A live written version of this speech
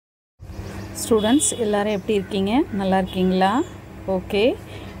Students எல்லாரும் எப்படி இருக்கீங்க நல்லா இருக்கீங்களா ஓகே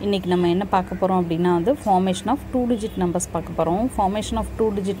இன்னைக்கு நம்ம என்ன பார்க்க போறோம் அப்படினா வந்து formation of two digit numbers பார்க்க போறோம் formation of two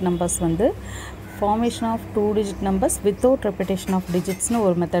digit numbers வந்து formation of two digit numbers without repetition of digits னு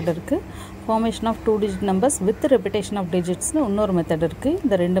ஒரு மெத்தட் இருக்கு formation of two digit numbers with repetition of digits னு இன்னொரு மெத்தட் இருக்கு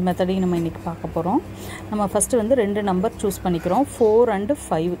இந்த ரெண்டு மெத்தடையும் நம்ம இன்னைக்கு பார்க்க போறோம் நம்ம ஃபர்ஸ்ட் வந்து ரெண்டு நம்பர் चूஸ் பண்ணிக்கிறோம் 4 and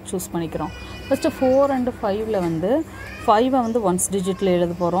 5 चूஸ் பண்ணிக்கிறோம் ஃபர்ஸ்ட் 4 and 5 ல வந்து 5 வந்து ones digitல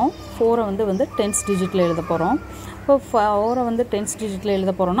எழுத போறோம் 4 வந்து tens digitல எழுத போறோம் இப்போ 4 வந்து tens digitல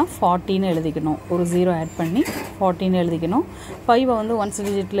எழுத போறோம்னா 40 னு எழுதிக்கணும் ஒரு 0 ஆட் பண்ணி 40 னு எழுதிக்கணும் 5 வந்து ones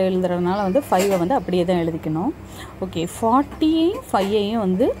digitல எழுதுறதனால வந்து 5 வந்து அப்படியே தான் எழுதிக்கணும் ஓகே 40 ஐயும் 5 ஐயும்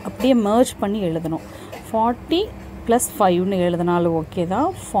வந்து அப்படியே merge பண்ணி எழுதணும் 40 plus 5 னு எழுதினாலும் ஓகே தான்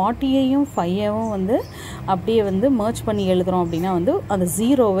 40 ஐயும் 5 ஐயும் வந்து அப்படியே வந்து merge பண்ணி எழுதுறோம் அப்படினா வந்து அந்த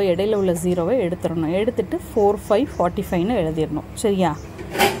 0வை இடையில உள்ள 0வை எடுத்துறணும் எடுத்துட்டு 4 5 45 னு எழுதிரணும் சரியா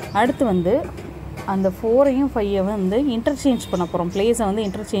அடுத்து வந்து அந்த 4 ஐயும் 5 ஐயும் வந்து இன்டர்சேஞ்ச் பண்ண போறோம் பிளேஸை வந்து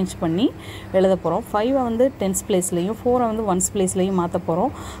இன்டர்சேஞ்ச் பண்ணி எழுத போறோம் 5 வந்து tens பிளேஸ்லயும் 4 வந்து ones பிளேஸ்லயும் மாத்த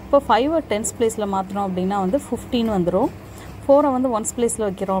போறோம் இப்போ 5 tens பிளேஸ்ல மாத்துறோம் அப்படினா வந்து 15 வந்துரும் 4 வந்து ones பிளேஸ்ல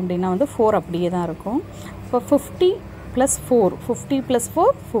வைக்கிறோம் அப்படினா வந்து 4 அப்படியே தான் இருக்கும் இப்போ 50 plus 4 50 plus 4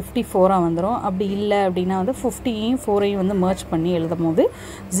 54 வந்துரும் அப்படி இல்ல அப்படினா வந்து 50 ஐயும் 4 ஐயும் வந்து merge பண்ணி எழுதும்போது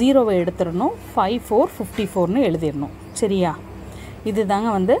 0வை எடுத்துறணும் 5 4 54 னு எழுதிரணும் சரியா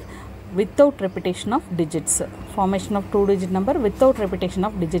இதுதாங்க வந்து without repetition of digits formation of two digit number without repetition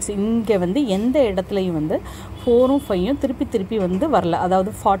of digits இங்க வந்து எந்த இடத்துலயும் வந்து 4 உம் 5 உம் திருப்பி வந்து வரல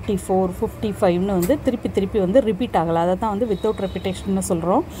அதாவது 44 55 னு வந்து திருப்பி வந்து ரிப்பீட் ஆகல அத தான் வந்து without repetition னு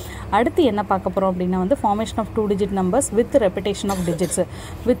சொல்றோம் அடுத்து என்ன பார்க்க போறோம் அப்படினா வந்து formation of two digit numbers with repetition of digits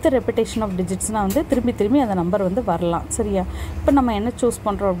with repetition of digits னா வந்து திருப்பி அந்த நம்பர் வந்து வரலாம் சரியா இப்போ நம்ம என்ன चूஸ்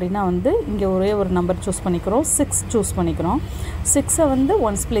பண்றோம் அப்படினா வந்து இங்க ஒரே ஒரு நம்பர் चूஸ் பண்ணிக்கிறோம் 6 चूஸ் பண்ணிக்கிறோம் 6 வந்து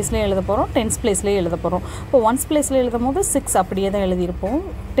ones பிளேஸ்ல எழுத போறோம் tens பிளேஸ்ல எழுத போறோம் இப்போ ones பிளேஸ்ல எழுதும்போது 6 அப்படியே தான் எழுதி இருப்போம்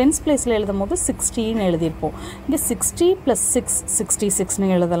tens பிளேஸ்ல எழுதும்போது 60 னு எழுதி இருப்போம் இங்க 60 plus 6 66 னு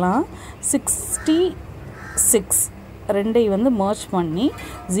எழுதலாம் 66 ரெண்டை வந்து merge பண்ணி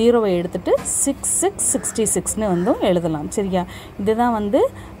 0வை எடுத்துட்டு 6666 னு வந்து எழுதலாம் சரியா இதுதான் வந்து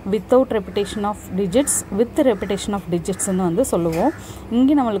without repetition of digits with repetition of digits னு வந்து சொல்லுவோம்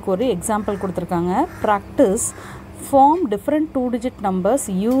இங்க நமக்கு ஒரு எக்ஸாம்பிள் கொடுத்திருக்காங்க practice form different two digit numbers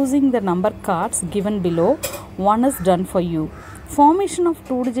using the number cards given below one is done for you formation of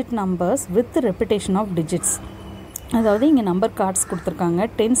two digit numbers with repetition of digits அதாவது இங்க number cards கொடுத்திருக்காங்க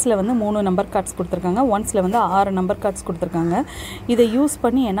டென்ஸ்ல வந்து 3 நம்பர் கார்ட்ஸ் கொடுத்திருக்காங்க ஒன்ஸ்ல வந்து 6 number cards கொடுத்திருக்காங்க இதை use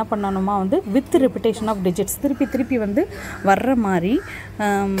பண்ணி என்ன பண்ணனுமா வந்து with repetition of digits திருப்பி வந்து வர்ற மாதிரி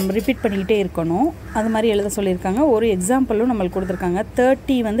ரிப்பீட் பண்ணிட்டே இருக்கணும் அது மாதிரி எழுத சொல்லிருக்காங்க ஒரு எக்ஸாம்பிளும் நமக்கு கொடுத்திருக்காங்க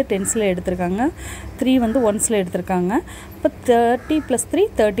 30 வந்து டென்ஸ்ல எடுத்துருக்காங்க 3 வந்து ஒன்ஸ்ல எடுத்துருக்காங்க இப்போ 30 plus 3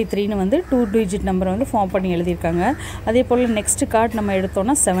 33 னு வந்து 2 digit நம்பர் வந்து ஃபார்ம் பண்ணி எழுதி இருக்காங்க அதே போல நெக்ஸ்ட் கார்ட் நம்ம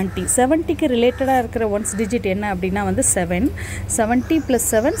எடுத்தோம்னா 70 க்கு ரிலேட்டடா இருக்கிற ஒன்ஸ் டிஜிட் என்ன அப்படினா வந்து 7 70 plus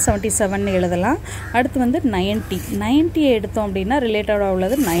 7 77 னு எழுதலாம் அடுத்து வந்து 90 எடுத்தோம் அப்படினா ரிலேட்டடா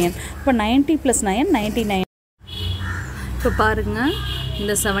உள்ளது 9 இப்போ 90 plus 9 99 இப்போ பாருங்க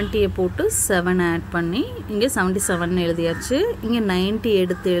இந்த 70 போட்டு 7 ஆட் பண்ணி இங்க 77 னு எழுதியாச்சு இங்க 90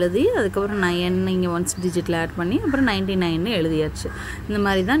 எடுத்து எழுதி அதுக்கு அப்புறம் 9 இங்க ஒன்ஸ் டிஜிட்ல ஆட் பண்ணி அப்புறம் 99 னு எழுதியாச்சு இந்த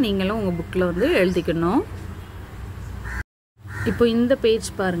மாதிரி தான் நீங்களும் உங்க புக்ல வந்து எழுதிக்கணும் இப்போ இந்த பேஜ்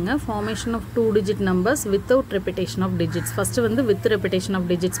பாருங்க formation of two digit numbers without repetition of digits first வந்து with repetition of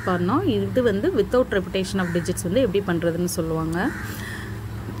digits பண்ணோம் இது வந்து without repetition of digits வந்து எப்படி பண்றதுன்னு சொல்லுவாங்க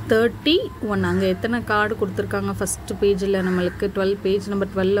 31 அங்க எத்தனை கார்டு கொடுத்திருக்காங்க ஃபர்ஸ்ட் பேஜ்ல நமக்கு 12 பேஜ்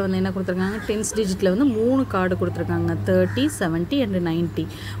நம்பர் 12 ல வந்து என்ன கொடுத்திருக்காங்க tens digitல வந்து 3 கார்டு கொடுத்திருக்காங்க 30 70 and 90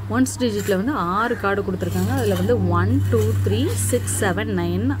 ones digitல வந்து 6 கார்டு கொடுத்திருக்காங்க அதுல வந்து 1 2 3 6 7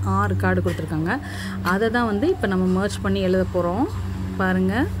 9 6 கார்டு கொடுத்திருக்காங்க அத தான் வந்து இப்போ நம்ம merge பண்ணி எழுத போறோம்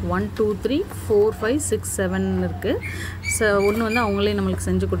பாருங்க 1 2 3 4 5 6 7 இருக்கு ஒன்னு வந்து அவங்களே நமக்கு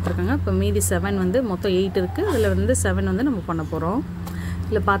செஞ்சு கொடுத்திருக்காங்க இப்போ மீதி 7 வந்து மொத்தம் 8 இருக்கு அதுல வந்து 7 வந்து நம்ம பண்ண போறோம்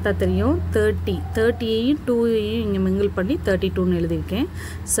இல்ல பார்த்தா தெரியும் 30 ஐயும் 2 ஐயும் இங்க மிங்கிள் பண்ணி 32 னு எழுதி இருக்கேன்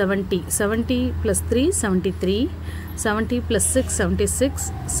 70 plus 3 73 70 plus 6 76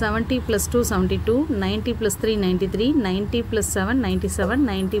 70 plus 2 72 90 plus 3 93 90 plus 7 97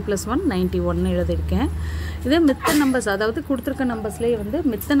 90 plus 1 91 னு எழுதி இருக்கேன் இதே மித்த நம்பர்ஸ் அதாவது கொடுத்திருக்க நம்பர்ஸ்லயே வந்து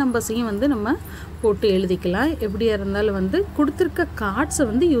மித்த நம்பர்ஸையும் வந்து நம்ம போட்டு எழுதிக்கலாம் எப்படியா இருந்தாலும் வந்து கொடுத்திருக்க கார்ட்ஸ்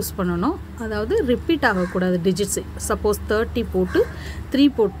வந்து யூஸ் பண்ணனும் அதாவது ரிப்பீட் ஆக கூடாது டிஜிட்ஸ் சப்போஸ் 30 போட்டு 3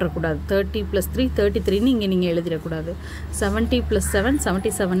 போட்ற கூடாது 30 plus 3 33 னு இங்க நீங்க எழுதிர கூடாது 70 plus 7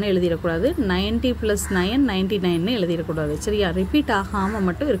 77 னு எழுதிர கூடாது 90 plus 9 99 னு எழுதிர கூடாது சரியா ரிப்பீட் ஆகாம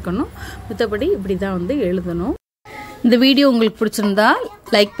மட்டும் இருக்கணும் மத்தபடி இப்படி தான் வந்து எழுதணும் இந்த வீடியோ உங்களுக்கு பிடிச்சிருந்தா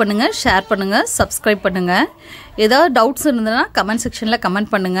லைக் பண்ணுங்கள், ஷேர் பண்ணுங்கள், சப்ஸ்கிரைப் பண்ணுங்கள். ஏதாவது டவுட்ஸ் இருந்ததுன்னா கமெண்ட் செக்ஷனில்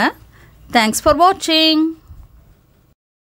கமெண்ட் பண்ணுங்கள். தேங்க்ஸ் ஃபார் வாட்சிங்.